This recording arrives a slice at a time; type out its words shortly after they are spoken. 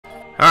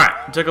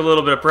It took a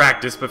little bit of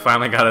practice, but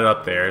finally got it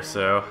up there,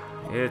 so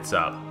it's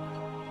up.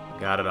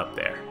 Got it up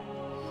there.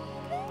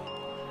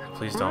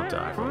 Please don't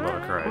die, for the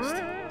love of Christ.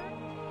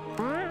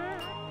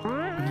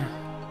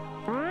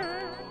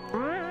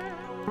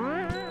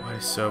 Why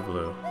is so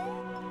blue?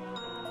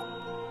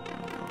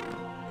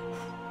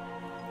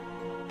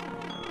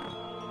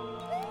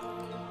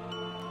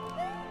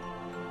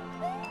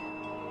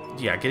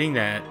 Yeah, getting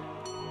that...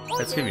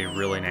 That's gonna be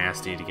really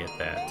nasty to get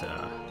that,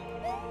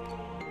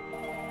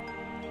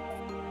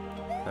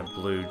 that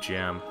blue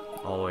gem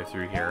all the way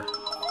through here.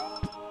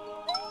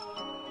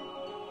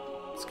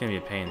 It's gonna be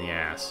a pain in the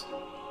ass.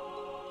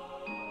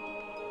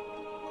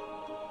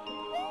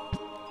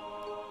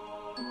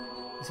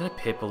 Is that a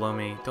pit below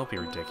me? Don't be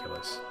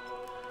ridiculous.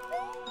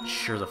 It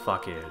sure the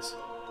fuck is.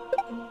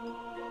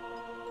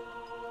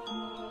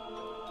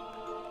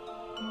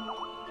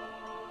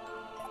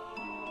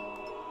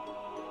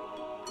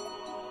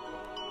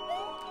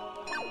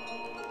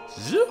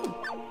 Zoom!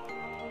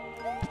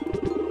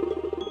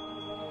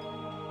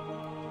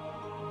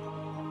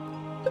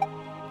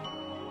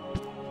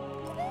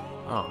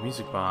 Oh,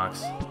 music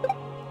box.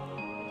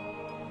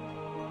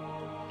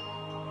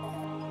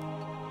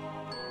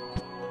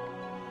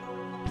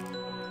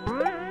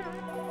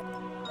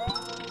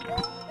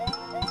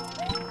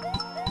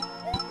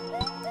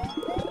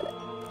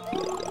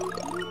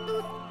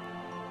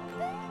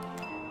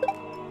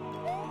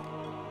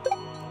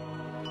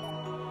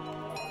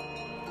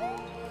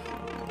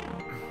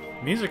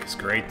 Music is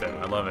great, though.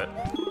 I love it.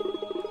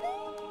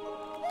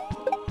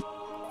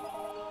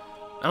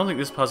 I don't think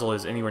this puzzle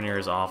is anywhere near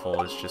as awful.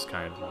 It's just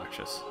kind of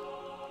obnoxious.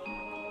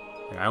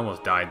 Like, I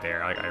almost died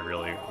there. I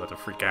really let to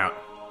freak out.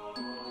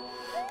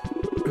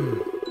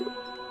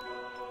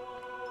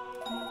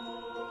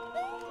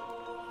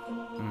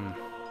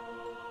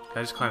 Can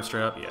I just climb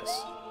straight up?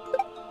 Yes.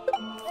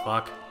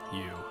 Fuck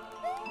you.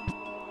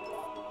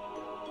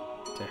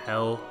 To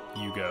hell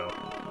you go.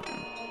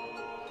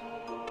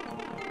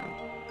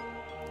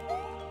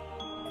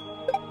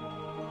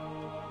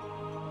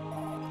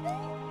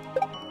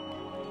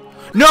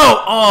 No!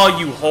 Oh,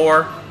 you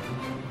whore!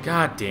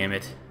 God damn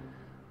it.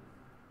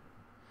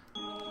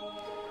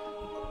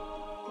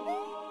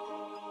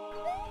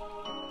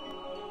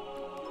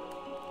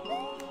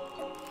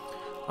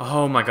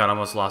 Oh my god, I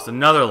almost lost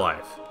another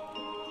life.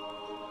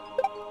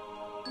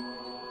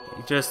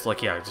 Just,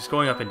 like, yeah, just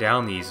going up and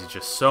down these is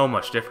just so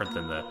much different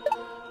than the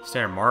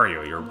standard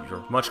Mario.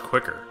 You're much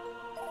quicker.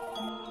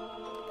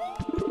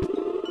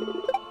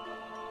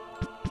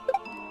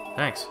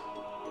 Thanks.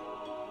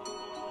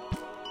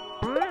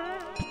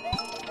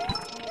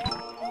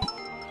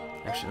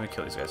 Actually, let me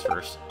kill these guys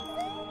first.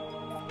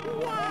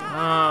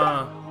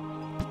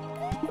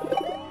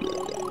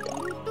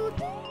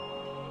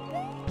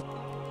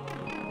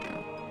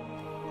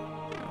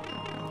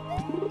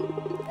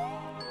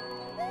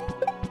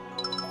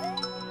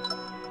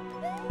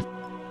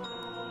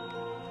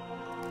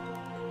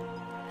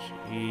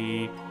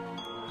 She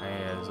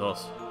has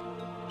us.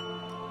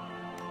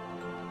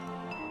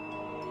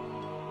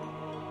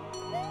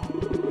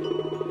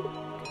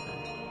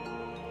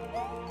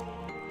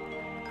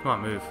 Come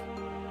on, move.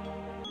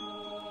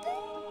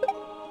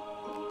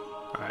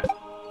 Alright.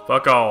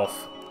 Fuck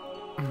off.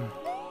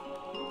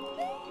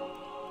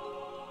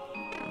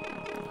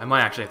 I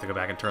might actually have to go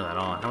back and turn that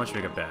on. How much do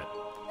we get bet?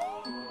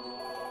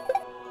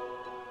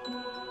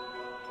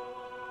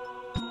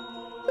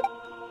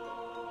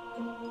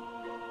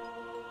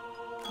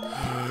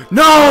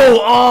 No!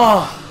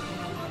 Oh!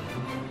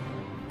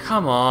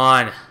 Come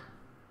on.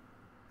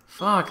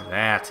 Fuck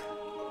that.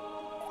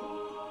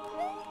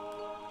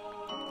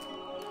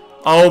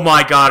 Oh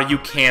my god, you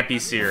can't be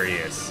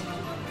serious.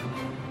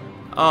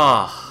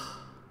 Oh.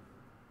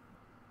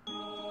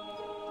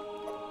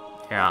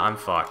 Yeah, I'm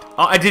fucked.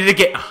 Oh, I did it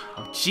again.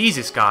 Oh,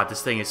 Jesus God,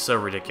 this thing is so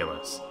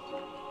ridiculous.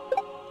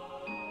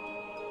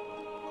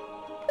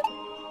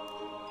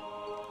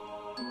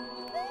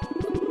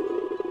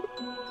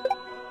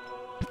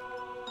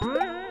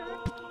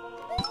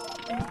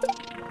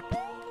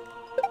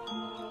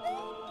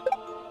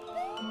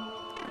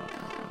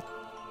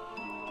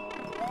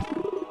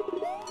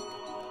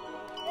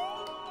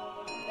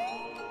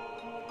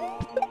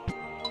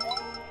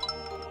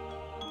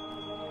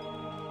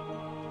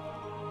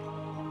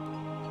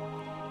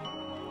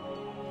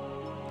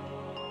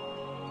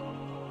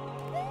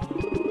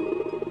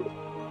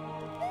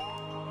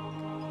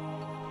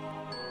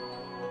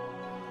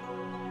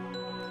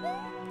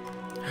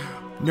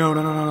 No,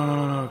 no, no, no, no, no,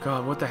 no, no,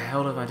 God, what the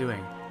hell am I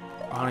doing?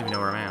 I don't even know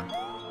where I am.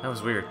 That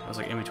was weird. I was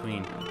like in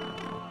between.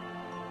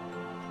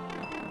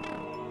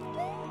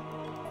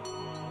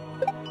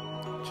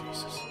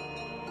 Jesus.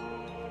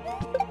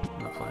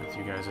 I'm not playing with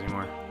you guys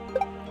anymore.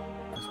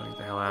 I just want to get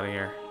the hell out of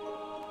here.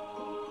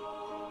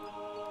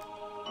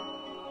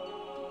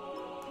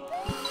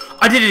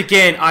 I did it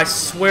again! I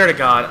swear to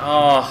God.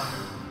 Oh.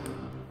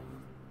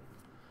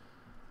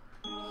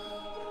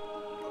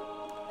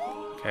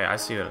 Okay, I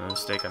see what a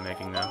mistake I'm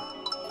making now.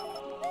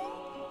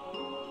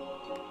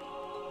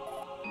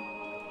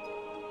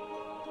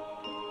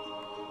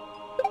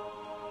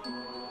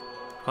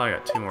 Probably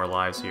got 2 more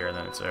lives here and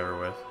then it's over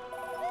with.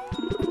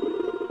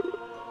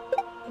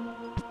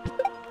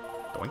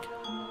 Doink.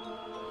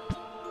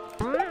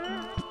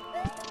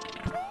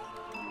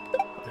 It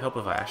would help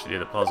if I actually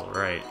did the puzzle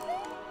right.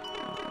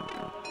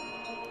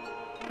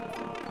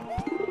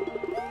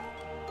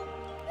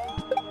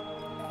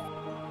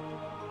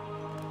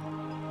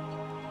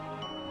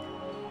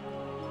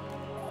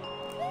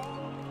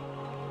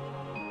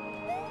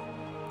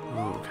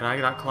 Ooh, can I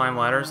not climb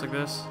ladders like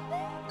this?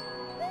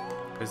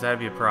 Because that'd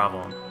be a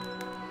problem.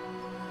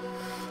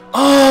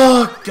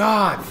 Oh,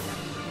 God!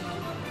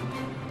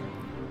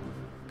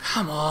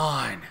 Come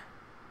on!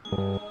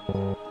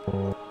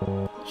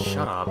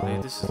 Shut up,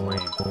 dude. This is lame.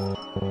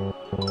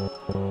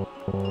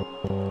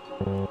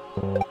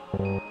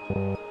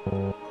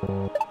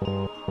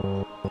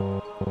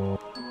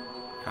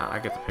 I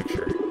get the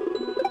picture.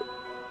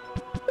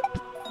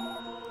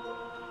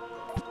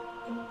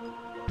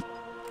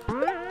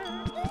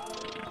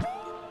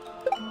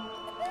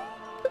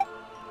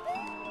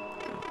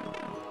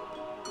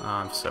 Oh,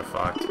 I'm so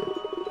fucked.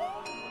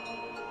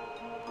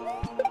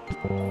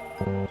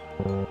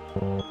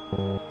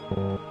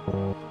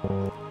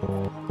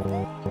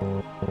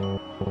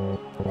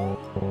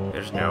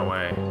 There's no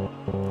way.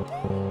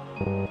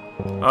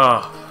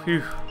 Oh,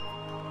 phew.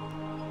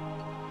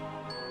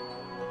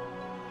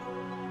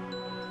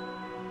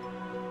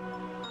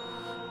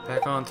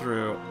 Back on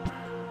through.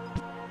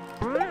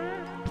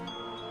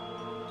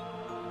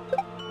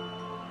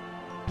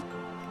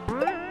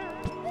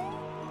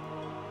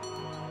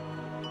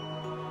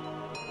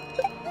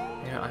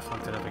 Yeah, I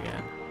fucked it up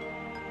again.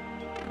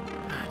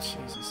 Ah,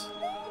 Jesus.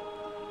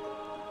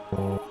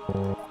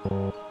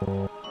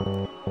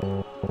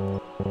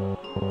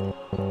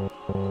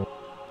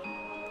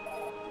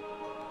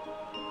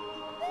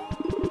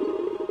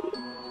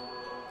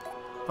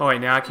 Oh wait,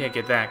 now I can't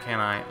get that, can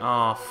I?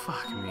 Oh,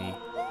 fuck me.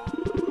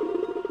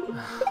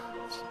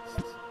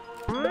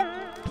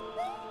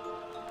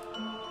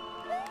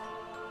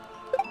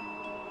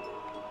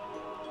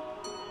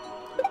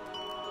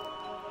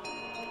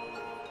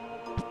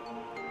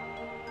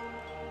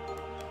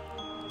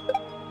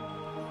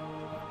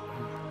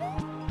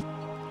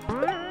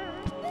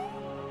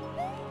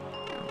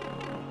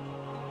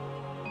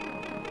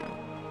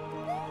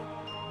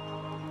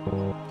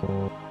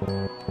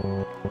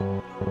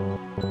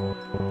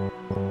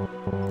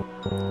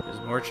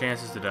 There's more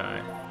chances to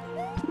die.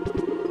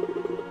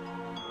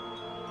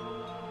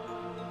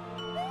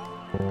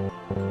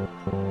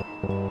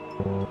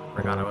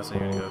 Forgot I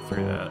wasn't even gonna go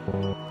through that.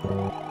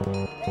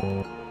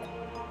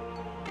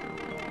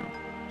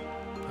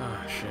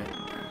 Oh shit.